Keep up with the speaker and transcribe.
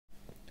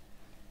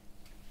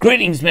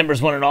Greetings,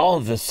 members one and all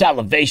of the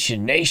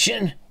Salivation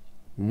Nation.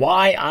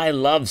 Why I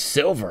love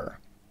silver.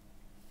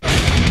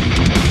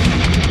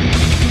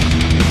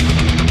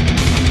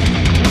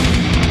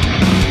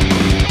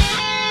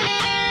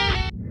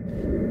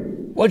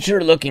 What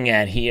you're looking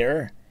at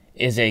here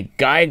is a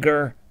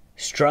Geiger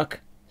struck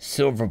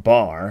silver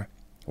bar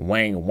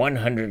weighing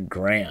 100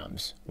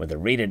 grams with a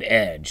reeded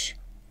edge.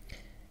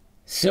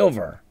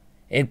 Silver,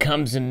 it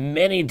comes in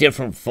many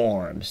different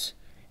forms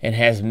and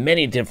has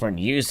many different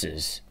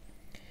uses.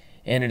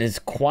 And it is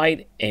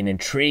quite an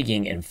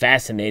intriguing and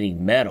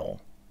fascinating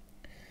metal.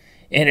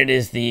 And it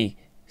is the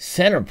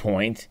center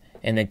point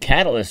and the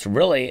catalyst,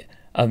 really,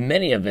 of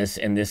many of us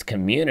in this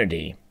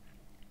community.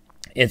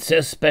 It's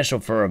so special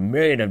for a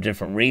myriad of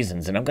different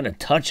reasons, and I'm going to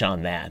touch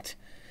on that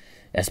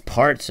as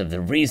parts of the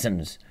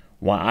reasons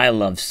why I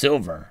love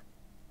silver.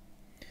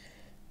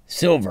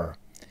 Silver,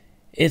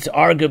 it's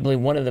arguably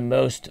one of the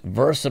most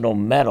versatile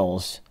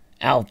metals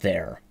out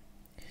there.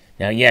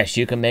 Now, yes,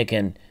 you can make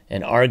an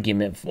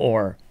argument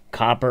for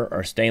copper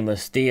or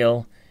stainless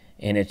steel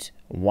in its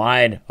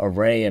wide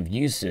array of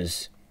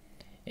uses,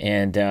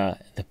 and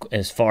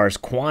as far as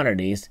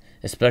quantities,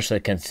 especially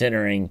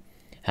considering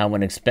how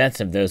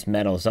inexpensive those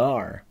metals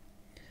are.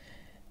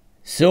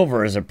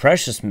 Silver is a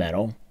precious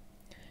metal,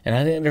 and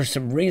I think there's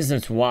some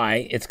reasons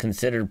why it's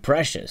considered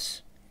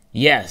precious.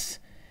 Yes,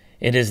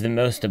 it is the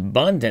most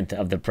abundant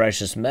of the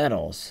precious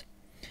metals.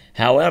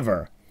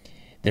 However,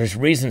 there's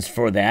reasons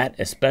for that,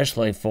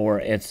 especially for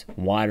its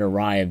wide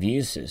array of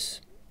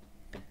uses.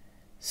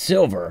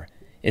 Silver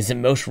is the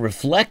most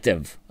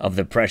reflective of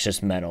the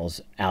precious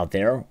metals out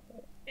there,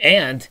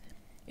 and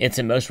it's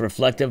the most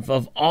reflective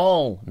of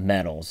all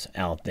metals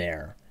out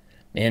there.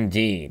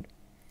 Indeed.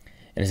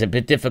 It is a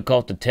bit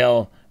difficult to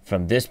tell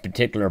from this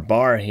particular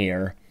bar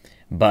here,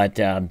 but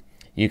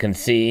you can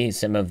see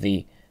some of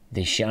the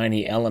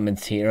shiny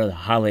elements here, the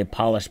highly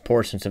polished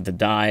portions of the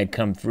die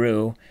come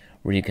through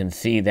where you can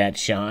see that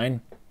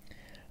shine.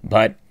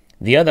 But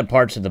the other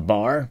parts of the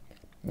bar,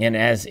 and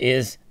as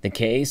is the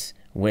case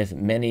with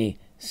many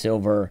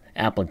silver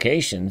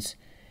applications,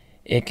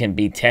 it can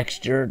be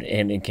textured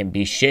and it can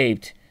be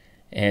shaped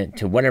and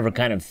to whatever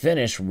kind of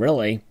finish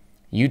really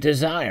you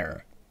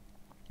desire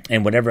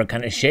and whatever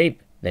kind of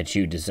shape that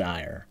you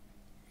desire.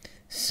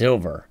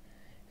 Silver,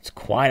 it's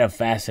quite a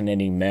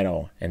fascinating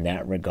metal in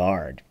that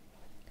regard.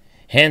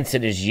 Hence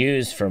it is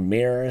used for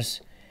mirrors,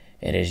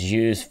 it is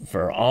used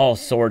for all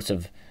sorts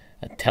of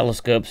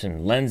telescopes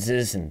and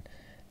lenses and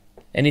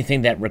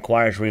anything that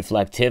requires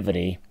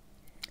reflectivity.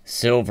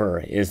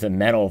 Silver is the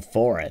metal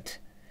for it.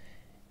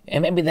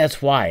 And maybe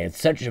that's why it's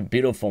such a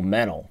beautiful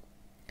metal.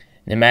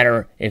 No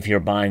matter if you're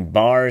buying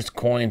bars,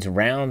 coins,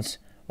 rounds,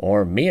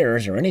 or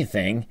mirrors or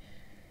anything,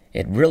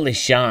 it really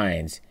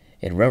shines.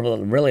 It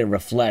really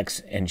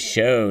reflects and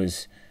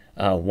shows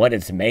what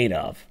it's made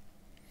of.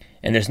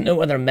 And there's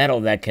no other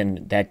metal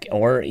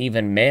or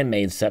even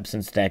man-made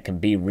substance that can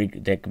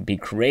be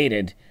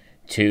created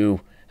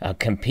to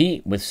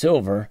compete with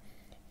silver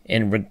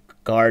in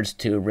regards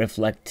to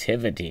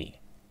reflectivity.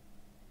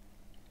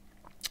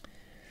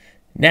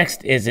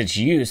 Next is its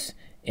use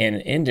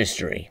in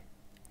industry.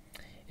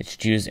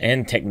 Its use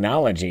in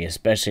technology,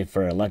 especially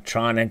for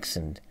electronics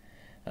and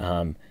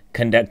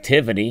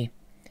conductivity,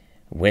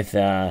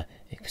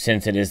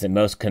 since it is the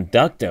most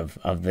conductive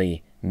of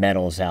the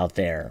metals out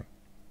there.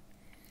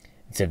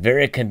 It's a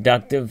very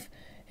conductive,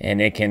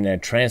 and it can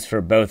transfer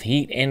both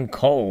heat and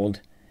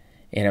cold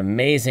in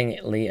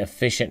amazingly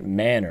efficient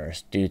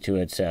manners due to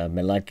its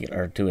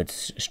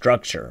its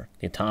structure,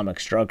 the atomic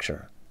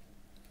structure.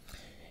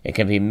 It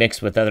can be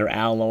mixed with other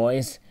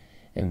alloys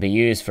and be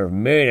used for a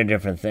myriad of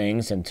different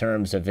things in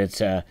terms of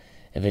its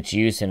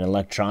use in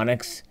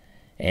electronics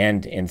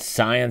and in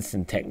science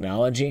and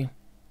technology.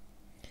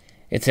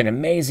 It's an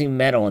amazing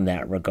metal in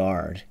that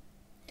regard.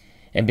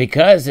 And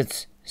because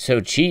it's so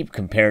cheap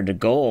compared to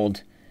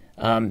gold,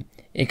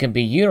 it can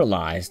be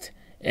utilized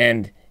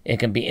and it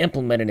can be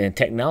implemented in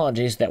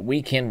technologies that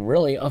we can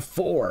really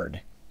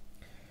afford.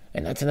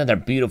 And that's another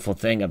beautiful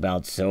thing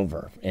about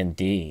silver,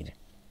 indeed.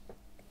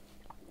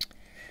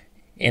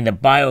 In the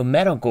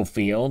biomedical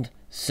field,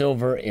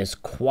 silver is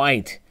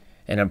quite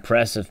an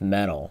impressive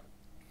metal.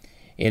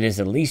 It is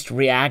the least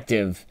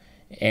reactive,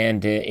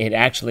 and it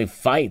actually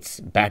fights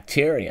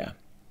bacteria.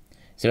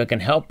 So it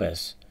can help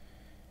us.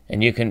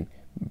 And you can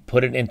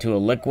put it into a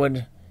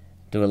liquid,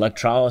 do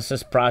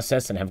electrolysis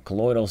process, and have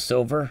colloidal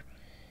silver.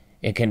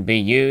 It can be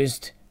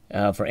used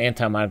for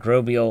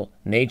antimicrobial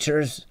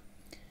natures.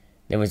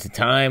 There was a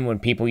time when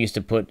people used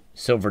to put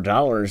silver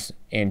dollars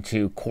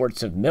into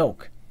quarts of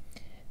milk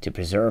to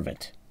preserve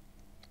it.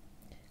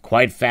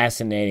 Quite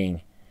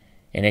fascinating,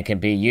 and it can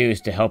be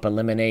used to help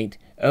eliminate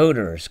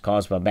odors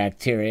caused by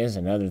bacteria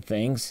and other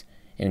things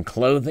in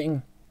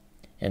clothing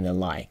and the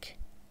like.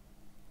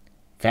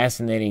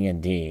 Fascinating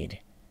indeed.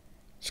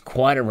 It's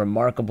quite a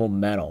remarkable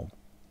metal.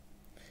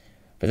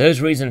 For those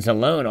reasons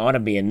alone ought to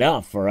be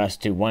enough for us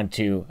to want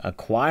to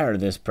acquire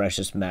this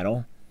precious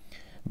metal,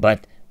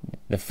 but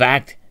the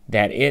fact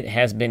that it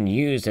has been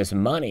used as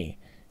money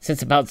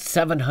since about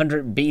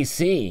 700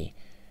 BC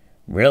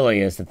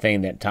really is the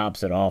thing that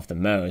tops it off the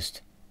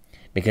most.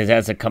 Because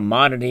as a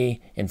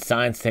commodity in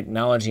science,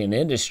 technology, and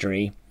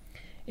industry,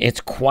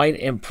 it's quite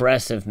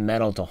impressive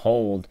metal to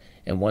hold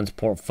in one's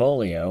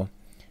portfolio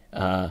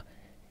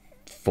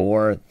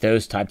for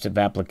those types of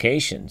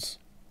applications.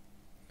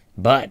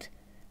 But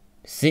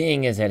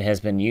seeing as it has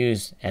been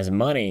used as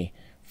money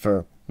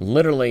for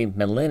literally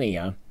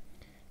millennia,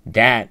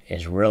 that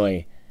is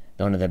really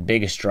one of the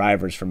biggest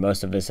drivers for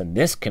most of us in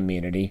this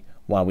community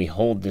why we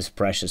hold this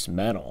precious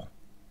metal.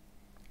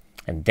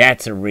 And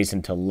that's a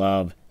reason to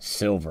love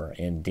silver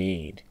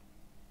indeed.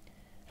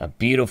 A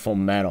beautiful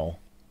metal,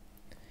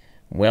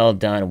 well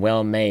done,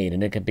 well made,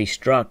 and it could be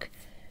struck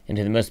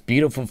into the most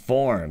beautiful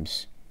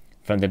forms,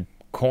 from the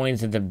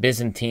coins of the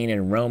Byzantine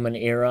and Roman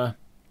era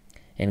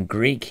and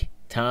Greek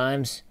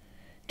times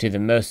to the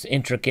most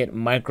intricate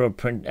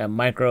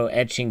micro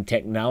etching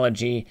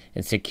technology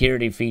and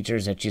security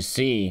features that you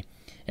see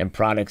in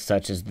products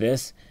such as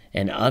this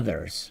and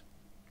others.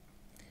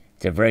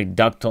 It's a very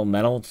ductile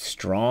metal. It's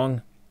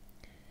strong,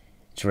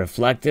 it's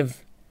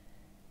reflective,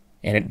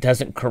 and it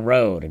doesn't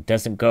corrode. It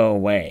doesn't go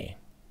away.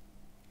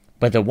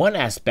 But the one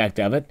aspect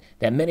of it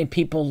that many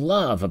people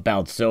love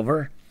about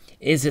silver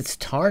is its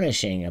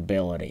tarnishing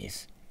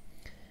abilities.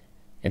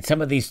 And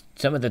some of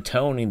the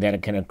toning that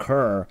it can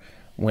occur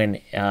when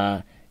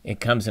it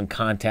comes in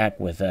contact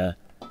with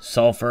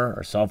sulfur,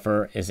 or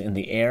sulfur is in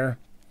the air,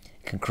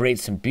 can create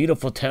some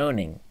beautiful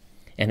toning.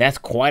 And that's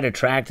quite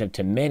attractive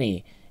to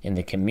many in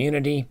the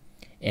community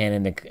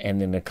and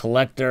in the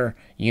collector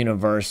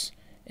universe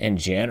in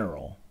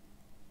general,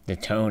 the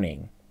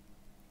toning.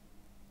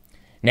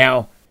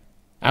 Now,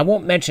 I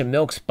won't mention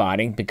milk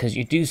spotting because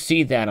you do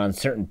see that on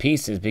certain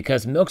pieces,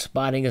 because milk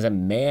spotting is a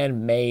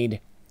man-made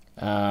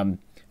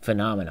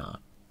phenomenon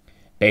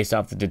based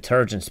off the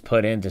detergents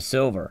put into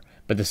silver.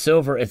 But the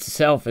silver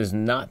itself is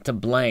not to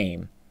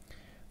blame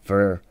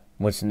for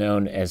what's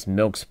known as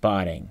milk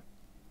spotting.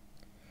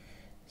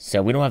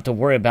 So we don't have to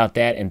worry about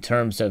that in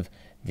terms of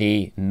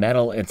the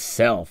metal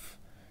itself,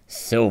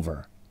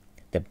 silver,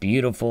 the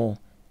beautiful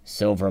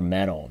silver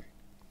metal.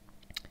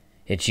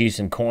 Its use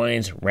in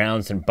coins,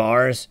 rounds, and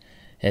bars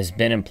has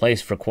been in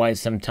place for quite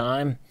some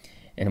time,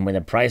 and when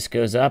the price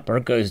goes up or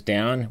goes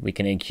down, we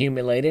can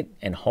accumulate it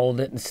and hold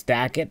it and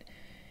stack it,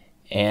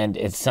 and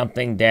it's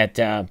something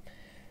that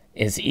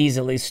is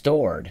easily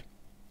stored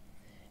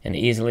and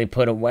easily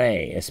put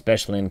away,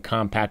 especially in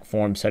compact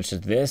forms such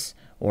as this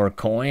or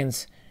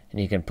coins, and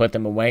you can put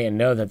them away and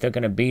know that they're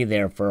going to be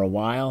there for a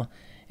while.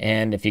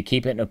 And if you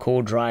keep it in a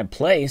cool, dry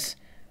place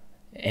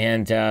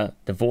and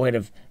devoid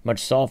of much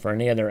sulfur or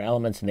any other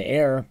elements in the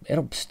air,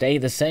 it'll stay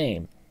the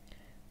same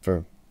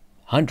for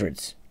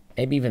hundreds,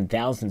 maybe even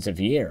thousands of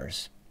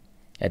years.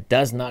 It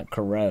does not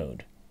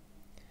corrode.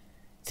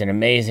 It's an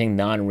amazing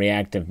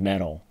non-reactive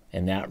metal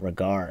in that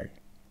regard.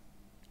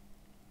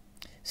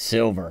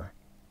 Silver.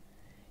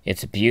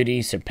 Its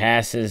beauty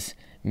surpasses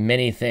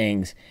many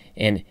things.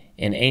 In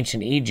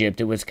ancient Egypt,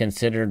 it was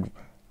considered,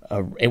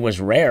 it was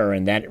rare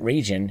in that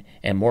region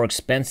and more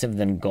expensive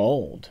than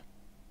gold.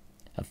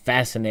 A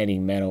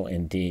fascinating metal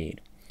indeed.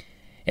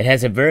 It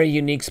has a very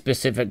unique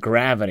specific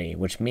gravity,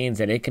 which means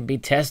that it can be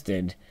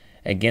tested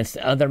against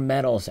other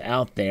metals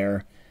out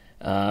there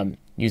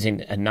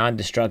using a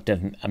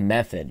non-destructive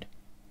method.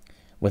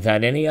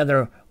 Without any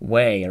other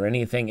way or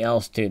anything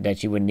else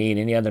that you would need,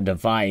 any other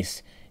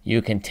device,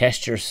 you can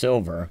test your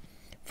silver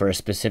for a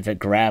specific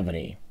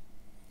gravity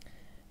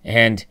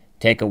and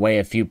take away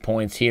a few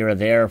points here or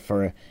there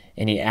for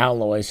any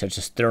alloys such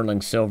as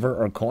sterling silver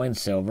or coin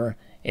silver.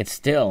 It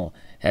still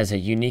has a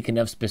unique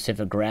enough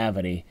specific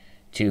gravity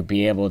to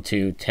be able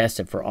to test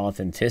it for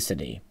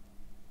authenticity.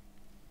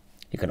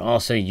 You can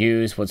also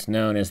use what's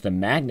known as the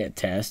magnet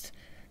test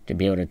to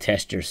be able to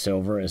test your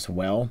silver as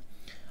well,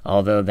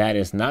 although that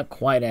is not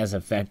quite as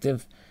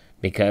effective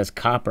because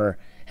copper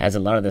has a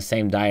lot of the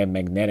same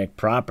diamagnetic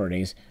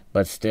properties,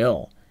 but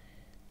still,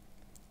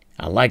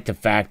 I like the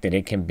fact that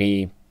it can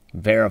be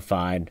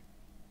verified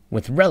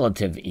with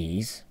relative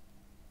ease.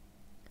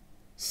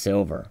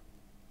 Silver.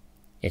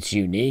 It's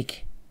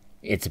unique.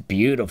 It's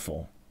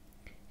beautiful.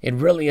 It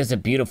really is a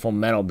beautiful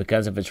metal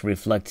because of its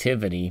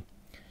reflectivity,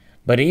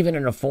 but even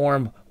in a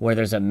form where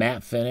there's a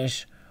matte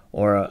finish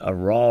or a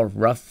raw,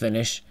 rough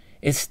finish,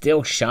 it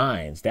still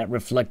shines. That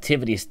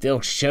reflectivity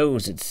still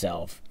shows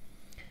itself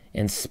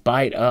in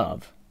spite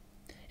of.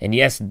 And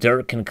yes,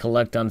 dirt can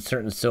collect on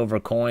certain silver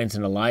coins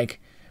and the like,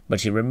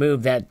 but you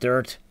remove that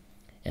dirt,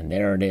 and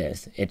there it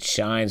is. It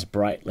shines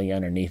brightly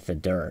underneath the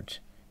dirt.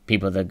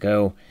 People that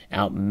go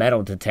out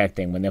metal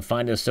detecting, when they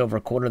find a silver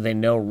quarter, they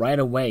know right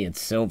away it's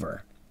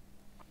silver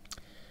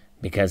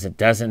because it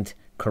doesn't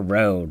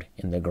corrode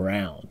in the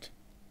ground.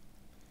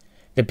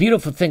 The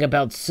beautiful thing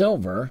about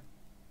silver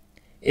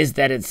is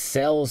that it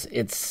sells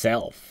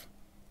itself.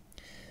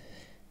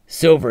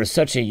 Silver is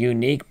such a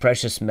unique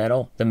precious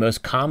metal, the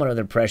most common of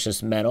the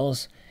precious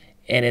metals,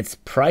 and its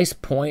price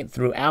point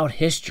throughout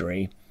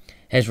history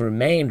has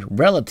remained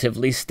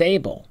relatively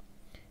stable.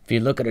 If you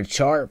look at a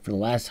chart for the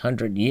last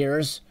 100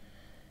 years,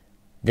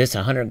 this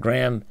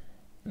 100-gram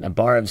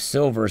bar of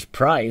silver's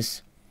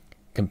price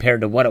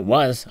compared to what it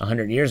was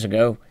 100 years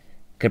ago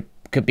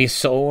could be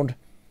sold,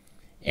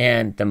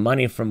 and the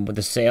money from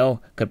the sale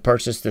could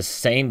purchase the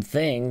same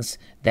things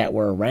that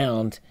were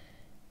around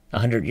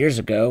 100 years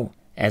ago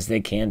as they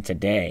can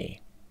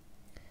today.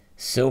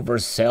 Silver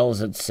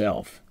sells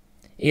itself.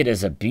 It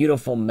is a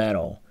beautiful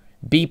metal.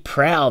 Be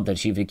proud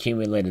that you've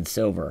accumulated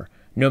silver,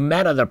 no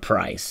matter the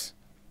price,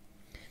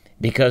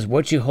 because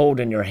what you hold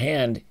in your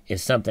hand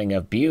is something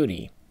of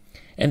beauty.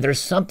 And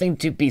there's something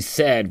to be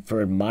said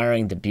for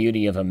admiring the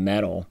beauty of a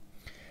metal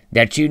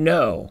that you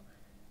know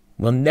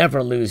will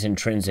never lose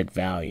intrinsic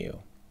value.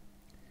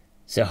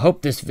 So I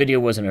hope this video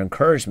was an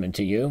encouragement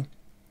to you.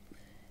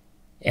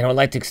 And I would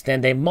like to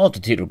extend a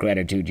multitude of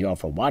gratitude to you all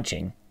for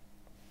watching,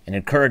 and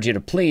encourage you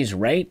to please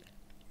rate,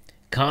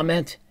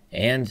 comment,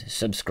 and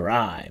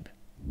subscribe.